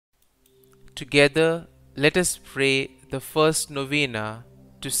Together, let us pray the first novena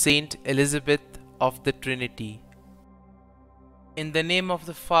to Saint Elizabeth of the Trinity. In the name of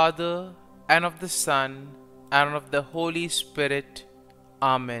the Father, and of the Son, and of the Holy Spirit.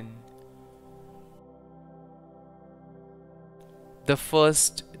 Amen. The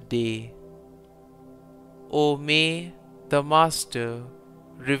first day. O may the Master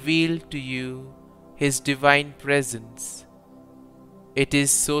reveal to you His divine presence. It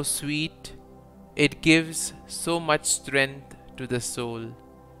is so sweet, it gives so much strength to the soul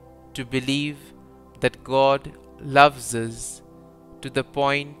to believe that God loves us to the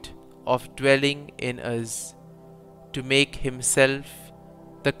point of dwelling in us, to make Himself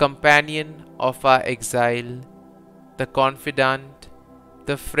the companion of our exile, the confidant,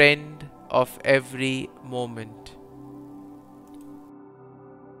 the friend of every moment.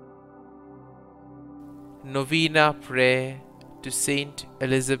 Novena Prayer to Saint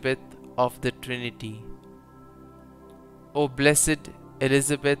Elizabeth of the Trinity. O blessed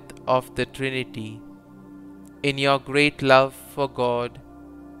Elizabeth of the Trinity, in your great love for God,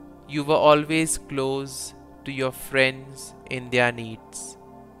 you were always close to your friends in their needs.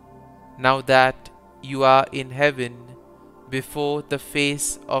 Now that you are in heaven before the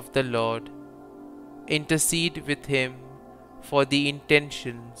face of the Lord, intercede with Him for the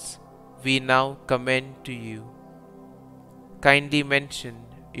intentions we now commend to you. Kindly mention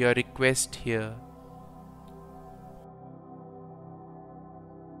your request here.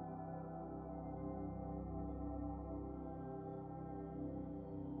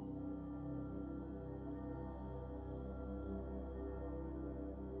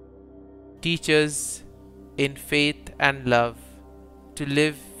 Teach us in faith and love to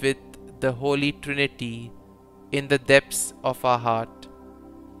live with the Holy Trinity in the depths of our heart.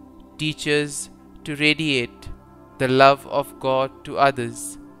 Teach us to radiate the love of God to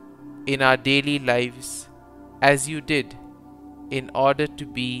others in our daily lives as you did, in order to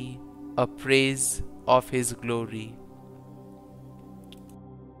be a praise of His glory.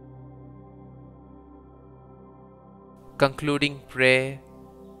 Concluding prayer.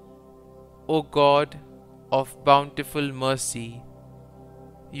 O God of bountiful mercy,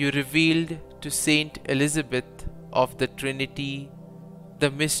 you revealed to Saint Elizabeth of the Trinity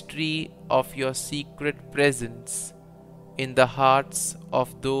the mystery of your secret presence in the hearts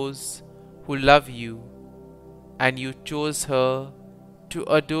of those who love you, and you chose her to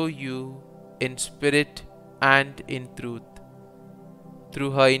adore you in spirit and in truth.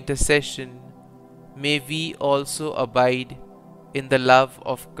 Through her intercession, may we also abide in the love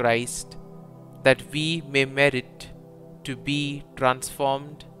of Christ, that we may merit to be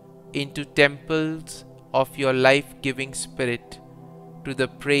transformed into temples of your life-giving Spirit to the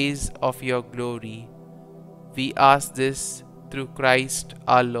praise of your glory. We ask this through Christ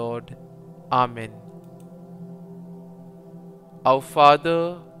our Lord. Amen. Our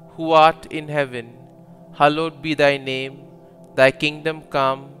Father, who art in heaven, hallowed be thy name. Thy kingdom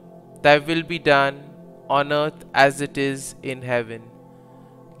come, thy will be done, on earth as it is in heaven.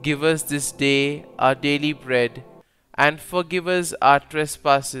 Give us this day our daily bread, and forgive us our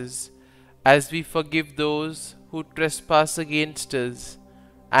trespasses, as we forgive those who trespass against us.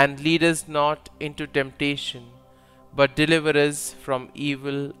 And lead us not into temptation, but deliver us from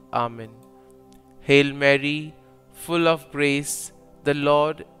evil. Amen. Hail Mary, full of grace, the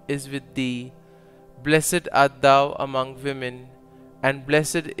Lord is with thee. Blessed art thou among women, and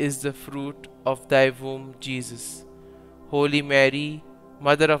blessed is the fruit of thy womb, Jesus. Holy Mary,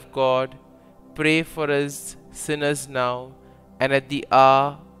 Mother of God, pray for us sinners now and at the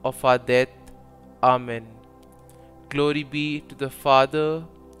hour of our death. Amen. Glory be to the Father,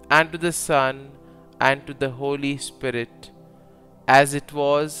 and to the Son, and to the Holy Spirit, as it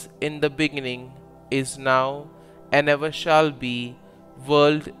was in the beginning, is now, and ever shall be,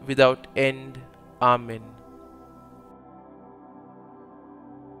 world without end. Amen.